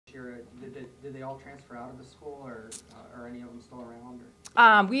year, did they all transfer out of the school, or are any of them still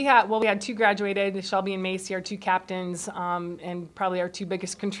around? We had two graduated. Shelby and Macy are two captains, and probably our two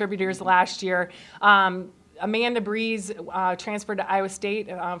biggest contributors last year. Amanda Breeze transferred to Iowa State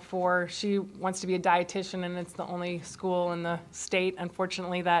she wants to be a dietitian, and it's the only school in the state,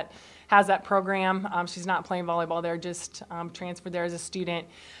 unfortunately, that has that program. She's not playing volleyball there, just transferred there as a student.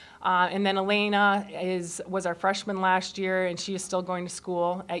 And then Elena was our freshman last year, and she is still going to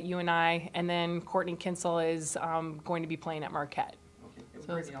school at UNI. And then Courtney Kinsel is going to be playing at Marquette. Okay.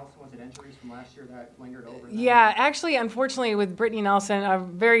 So Brittany Nelson, was it injuries from last year that lingered over? Yeah, actually, unfortunately, with Brittany Nelson, a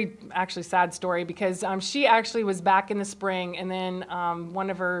very actually sad story, because she actually was back in the spring, and then one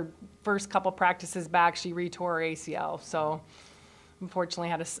of her first couple practices back, she retore her ACL. So unfortunately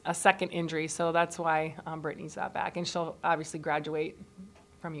had a second injury, so that's why Brittany's not back, and she'll obviously graduate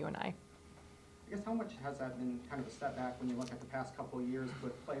from UNI. I guess how much has that been kind of a step back when you look at the past couple of years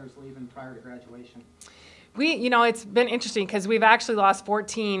with players leaving prior to graduation? It's been interesting because we've actually lost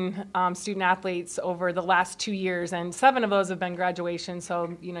 14 student athletes over the last 2 years, and 7 of those have been graduation.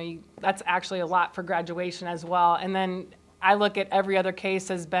 So, that's actually a lot for graduation as well. And then I look at every other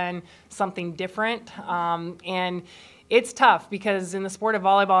case as been something different, and it's tough because in the sport of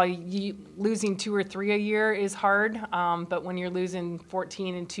volleyball, losing 2 or 3 a year is hard, but when you're losing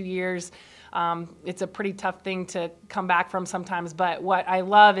 14 in 2 years, it's a pretty tough thing to come back from sometimes. But what I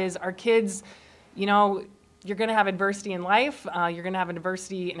love is our kids, you're going to have adversity in life, you're going to have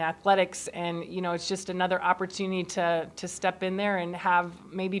adversity in athletics, and it's just another opportunity to step in there and have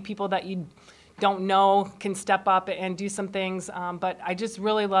maybe people that you don't know can step up and do some things. But I just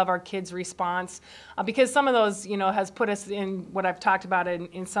really love our kids' response because some of those, has put us in what I've talked about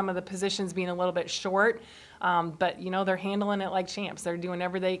in some of the positions being a little bit short. But, they're handling it like champs. They're doing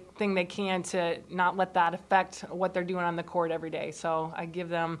everything they can to not let that affect what they're doing on the court every day. So I give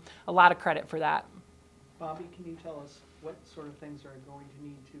them a lot of credit for that. Bobbi, can you tell us what sort of things are going to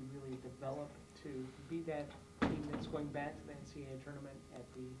need to really develop to be that team that's going back to the NCAA tournament at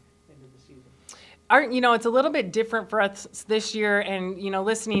the end of the season? It's a little bit different for us this year, and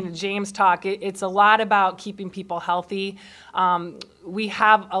listening to James talk, it's a lot about keeping people healthy. We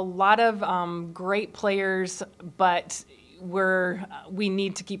have a lot of great players, but we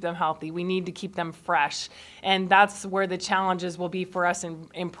need to keep them healthy. We need to keep them fresh, and that's where the challenges will be for us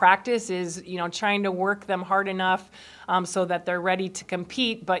in practice. Is trying to work them hard enough so that they're ready to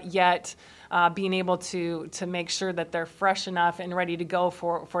compete, but yet being able to make sure that they're fresh enough and ready to go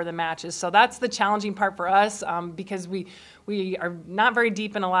for the matches. So that's the challenging part for us because we are not very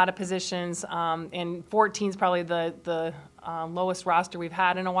deep in a lot of positions, and 14 is probably the lowest roster we've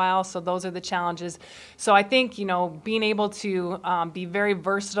had in a while. So those are the challenges. So I think being able to be very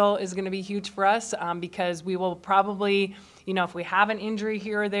versatile is going to be huge for us because we will probably, if we have an injury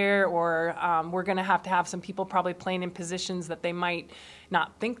here or there, or we're going to have some people probably playing in positions that they might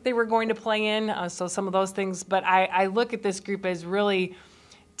not think they were going to play in. So some of those things. But I look at this group as really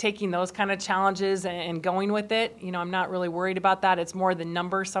taking those kind of challenges and going with it. I'm not really worried about that. It's more the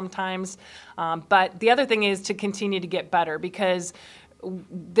number sometimes. But the other thing is to continue to get better because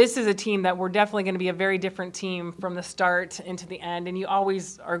this is a team that we're definitely going to be a very different team from the start into the end, and you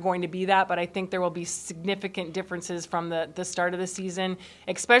always are going to be that, but I think there will be significant differences from the start of the season,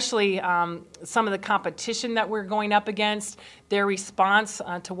 especially some of the competition that we're going up against, their response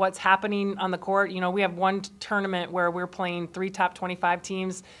to what's happening on the court. We have one tournament where we're playing 3 top 25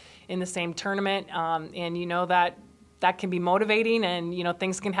 teams in the same tournament, and that can be motivating, and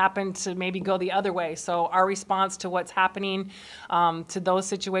things can happen to maybe go the other way. So our response to what's happening to those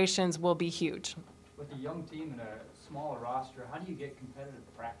situations will be huge. With a young team and a smaller roster, how do you get competitive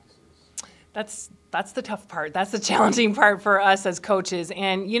practices? That's the tough part. That's the challenging part for us as coaches.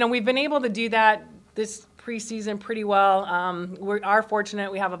 And we've been able to do that this preseason pretty well. We are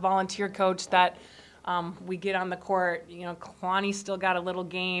fortunate. We have a volunteer coach that we get on the court. Kalani's still got a little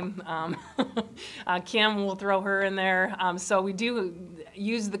game. Kim will throw her in there. So we do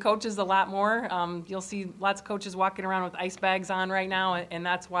use the coaches a lot more. You'll see lots of coaches walking around with ice bags on right now, and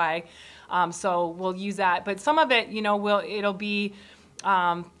that's why. So we'll use that. But some of it, it'll be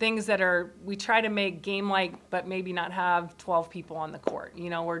things that we try to make game-like, but maybe not have 12 people on the court.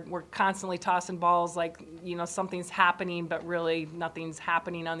 We're constantly tossing balls like, something's happening, but really nothing's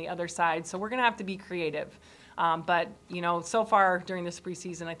happening on the other side. So we're going to have to be creative. But, so far during this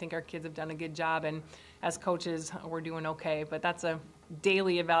preseason, I think our kids have done a good job, and as coaches, we're doing okay. But that's a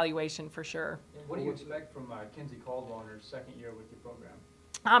daily evaluation for sure. What do you expect from Kinsey Caldwell in her second year with your program?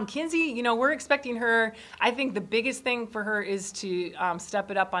 Kinsey, we're expecting her. I think the biggest thing for her is to step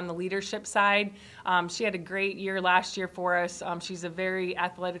it up on the leadership side. She had a great year last year for us. She's a very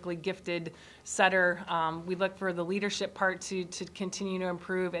athletically gifted setter. We look for the leadership part to continue to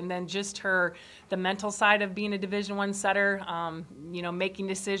improve, and then just the mental side of being a Division I setter, making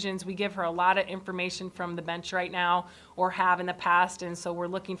decisions. We give her a lot of information from the bench right now, or have in the past, and so we're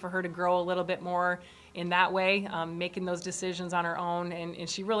looking for her to grow a little bit more in that way, making those decisions on her own, and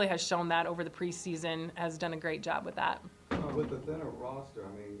she really has shown that over the preseason, has done a great job with that. With the thinner roster,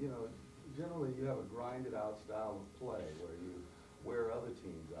 I mean, generally you have a grinded out style of play where you wear other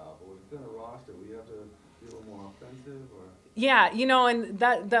teams out, but with a thinner roster, we have to be a little more offensive, or? Yeah, and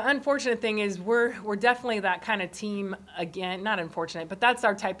the unfortunate thing is we're definitely that kind of team again. Not unfortunate, but that's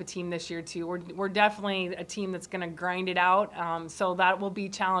our type of team this year too. We're definitely a team that's going to grind it out. So that will be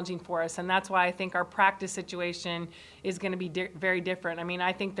challenging for us, and that's why I think our practice situation is going to be very different. I mean,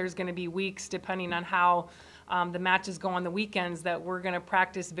 I think there's going to be weeks, depending on how the matches go on the weekends, that we're going to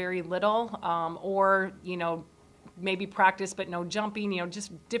practice very little, or maybe practice but no jumping,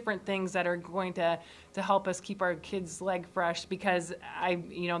 just different things that are going to help us keep our kids' leg fresh, because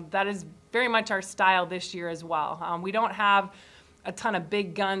that is very much our style this year as well. We don't have a ton of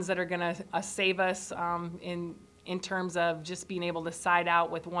big guns that are going to save us in terms of just being able to side out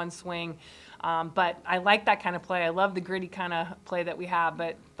with one swing. But I like that kind of play. I love the gritty kind of play that we have,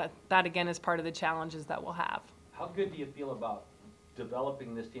 but that again is part of the challenges that we'll have. How good do you feel about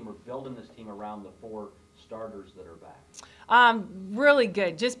developing this team or building this team around the 4 starters that are back? Really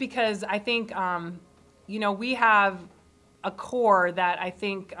good, just because I think, we have a core that I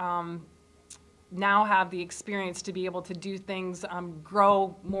think now have the experience to be able to do things,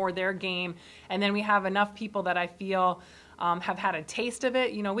 grow more their game, and then we have enough people that I feel have had a taste of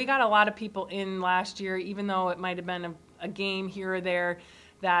it. We got a lot of people in last year, even though it might have been a game here or there,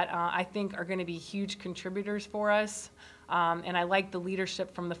 that I think are going to be huge contributors for us. And I like the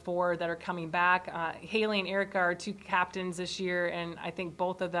leadership from the 4 that are coming back. Haley and Erica are 2 captains this year, and I think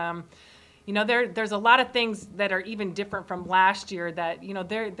both of them, there's a lot of things that are even different from last year that,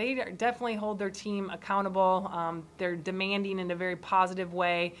 they definitely hold their team accountable. They're demanding in a very positive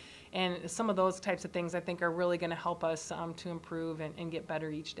way, and some of those types of things I think are really going to help us to improve and get better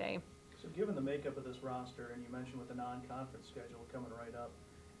each day. So given the makeup of this roster, and you mentioned with the non-conference schedule coming right up,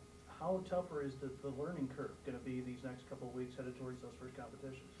 how tougher is the learning curve going to be these next couple of weeks headed towards those first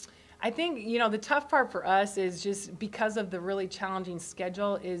competitions? I think, the tough part for us is just because of the really challenging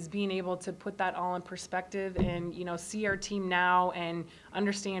schedule is being able to put that all in perspective and, see our team now and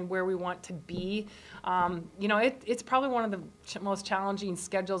understand where we want to be. It's probably one of the most challenging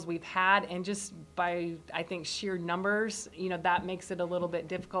schedules we've had, and just by, I think, sheer numbers, that makes it a little bit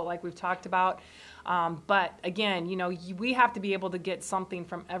difficult, like we've talked about. But again, we have to be able to get something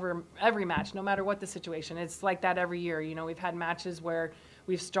from every match, no matter what the situation. It's like that every year. We've had matches where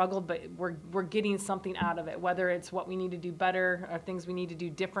we've struggled, but we're getting something out of it, whether it's what we need to do better or things we need to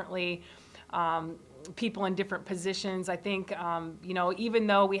do differently, people in different positions. I think, even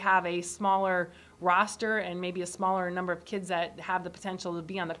though we have a smaller roster and maybe a smaller number of kids that have the potential to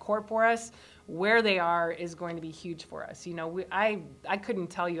be on the court for us, where they are is going to be huge for us. I couldn't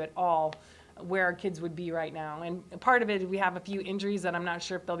tell you at all where our kids would be right now. And part of it, we have a few injuries that I'm not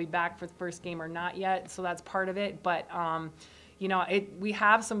sure if they'll be back for the first game or not yet, so that's part of it. But, we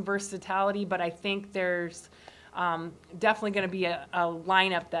have some versatility, but I think there's definitely going to be a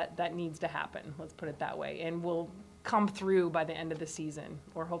lineup that needs to happen, let's put it that way, and will come through by the end of the season,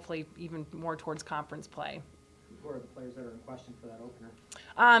 or hopefully even more towards conference play. Who are the players that are in question for that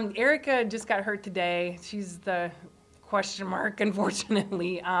opener? Erica just got hurt today. She's the question mark,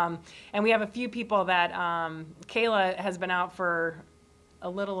 unfortunately. And we have a few people that Kayla has been out for a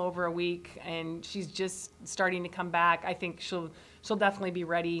little over a week, and she's just starting to come back. I think she'll definitely be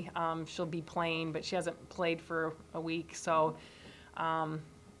ready. She'll be playing, but she hasn't played for a week. So,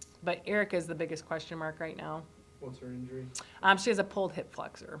 but Erica is the biggest question mark right now. What's her injury? She has a pulled hip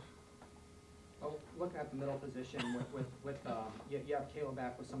flexor. Oh, looking at the middle position you have Kayla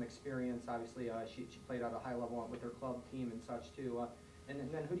back with some experience. Obviously, she played at a high level with her club team and such too. And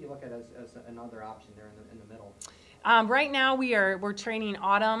then who do you look at as another option there in the middle? Right now we're training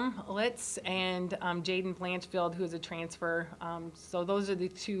Autumn Litz and Jaden Blanchfield, who is a transfer. So those are the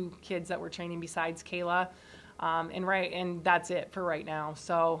 2 kids that we're training besides Kayla. And that's it for right now.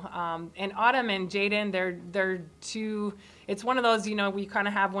 So, and Autumn and Jaden, they're 2, it's one of those, we kind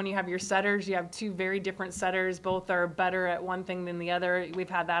of have, when you have your setters, you have 2 very different setters. Both are better at one thing than the other. We've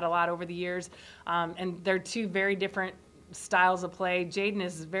had that a lot over the years. And they're 2 very different styles of play. Jaden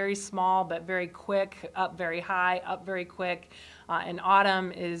is very small but very quick, up very high, up very quick. And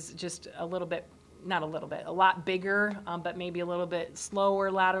Autumn is just a little bit, not a little bit, a lot bigger, but maybe a little bit slower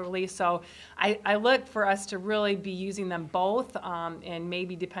laterally. So I look for us to really be using them both, and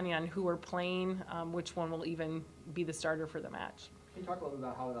maybe depending on who we're playing, which one will even be the starter for the match. Can you talk a little bit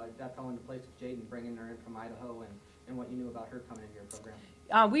about how that fell into place with Jaden, bringing her in from Idaho, and what you knew about her coming into your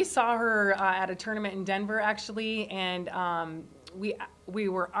program? We saw her at a tournament in Denver, actually, and we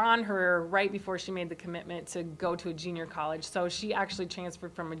were on her right before she made the commitment to go to a junior college. So she actually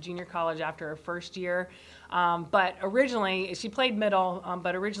transferred from a junior college after her first year. But originally, she played middle,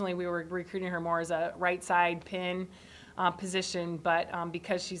 but originally we were recruiting her more as a right side pin position. But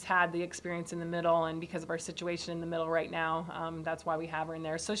because she's had the experience in the middle and because of our situation in the middle right now, that's why we have her in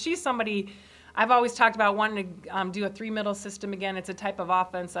there. So she's somebody I've always talked about wanting to do a 3-middle system again. It's a type of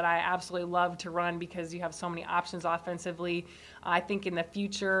offense that I absolutely love to run because you have so many options offensively. I think in the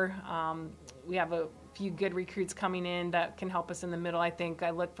future, we have a few good recruits coming in that can help us in the middle. I think I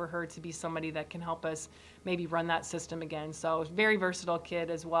look for her to be somebody that can help us maybe run that system again. So very versatile kid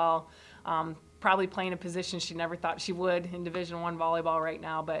as well. Probably playing a position she never thought she would in Division I volleyball right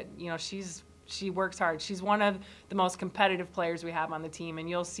now, but you know, she works hard. She's one of the most competitive players we have on the team, and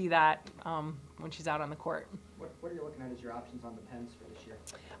you'll see that when she's out on the court. What are you looking at as your options on the pens for this year?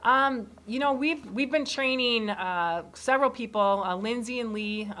 You know, we've been training several people, Lindsay and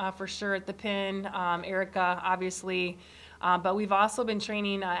Lee for sure at the pin, Erica obviously, but we've also been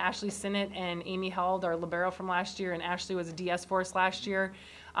training Ashley Sinnott and Amy Held, our libero from last year, and Ashley was a DS for us last year,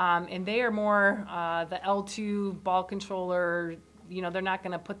 and they are more the L2 ball controller. You know, they're not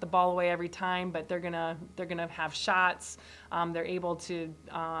going to put the ball away every time, but they're gonna have shots. They're able to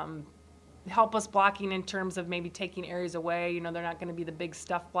help us blocking in terms of maybe taking areas away. You know, they're not going to be the big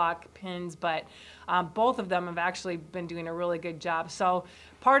stuff block pins, but both of them have actually been doing a really good job. So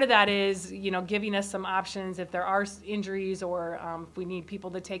part of that is, you know, giving us some options if there are injuries or if we need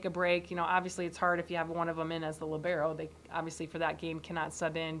people to take a break. You know, obviously it's hard if you have one of them in as the libero. They obviously for that game cannot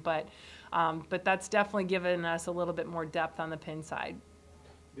sub in, but that's definitely given us a little bit more depth on the pin side.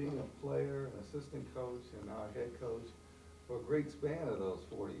 Being a player, an assistant coach, and now a head coach for a great span of those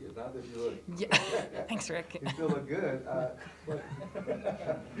 40 years. Not that you look. Yeah. Thanks, Rick. You still look good. But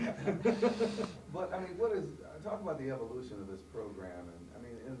I mean, talk about the evolution of this program, and I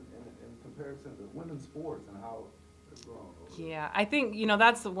mean, in comparison to women's sports and how it's grown. Yeah, I think, you know,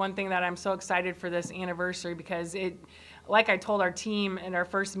 that's the one thing that I'm so excited for this anniversary because it, like I told our team in our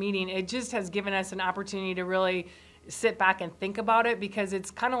first meeting, it just has given us an opportunity to really sit back and think about it because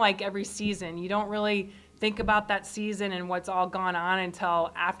it's kind of like every season. You don't really think about that season and what's all gone on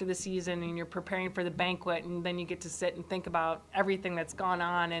until after the season and you're preparing for the banquet, and then you get to sit and think about everything that's gone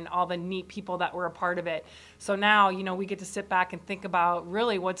on and all the neat people that were a part of it. So now, you know, we get to sit back and think about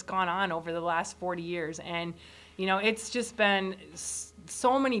really what's gone on over the last 40 years. And, you know, it's just been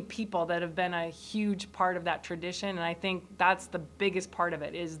so many people that have been a huge part of that tradition, and I think that's the biggest part of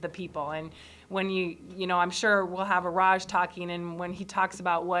it is the people. And when you know, I'm sure we'll have a Raj talking, and when he talks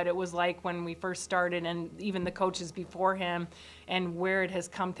about what it was like when we first started and even the coaches before him and where it has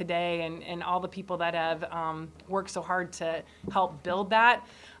come today and all the people that have worked so hard to help build that,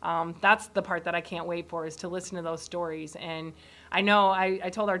 that's the part that I can't wait for, is to listen to those stories. And I know I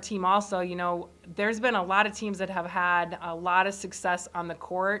told our team also, you know, there's been a lot of teams that have had a lot of success on the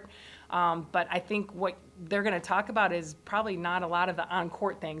court, but I think what they're going to talk about is probably not a lot of the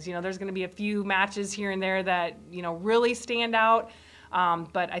on-court things. You know, there's going to be a few matches here and there that, you know, really stand out,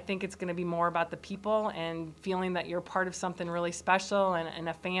 but I think it's going to be more about the people and feeling that you're part of something really special and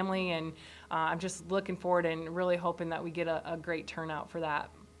a family, and I'm just looking forward and really hoping that we get a great turnout for that.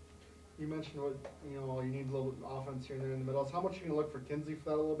 You mentioned you need a little offense here and there in the middle. So how much are you going to look for Kinsey for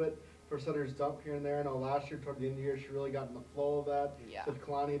that a little bit? For setters dump here and there. I know last year, toward the end of the year, she really got in the flow of that. Yeah. But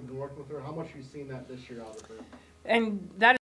Kalani had been working with her. How much have you seen that this year out of her? And that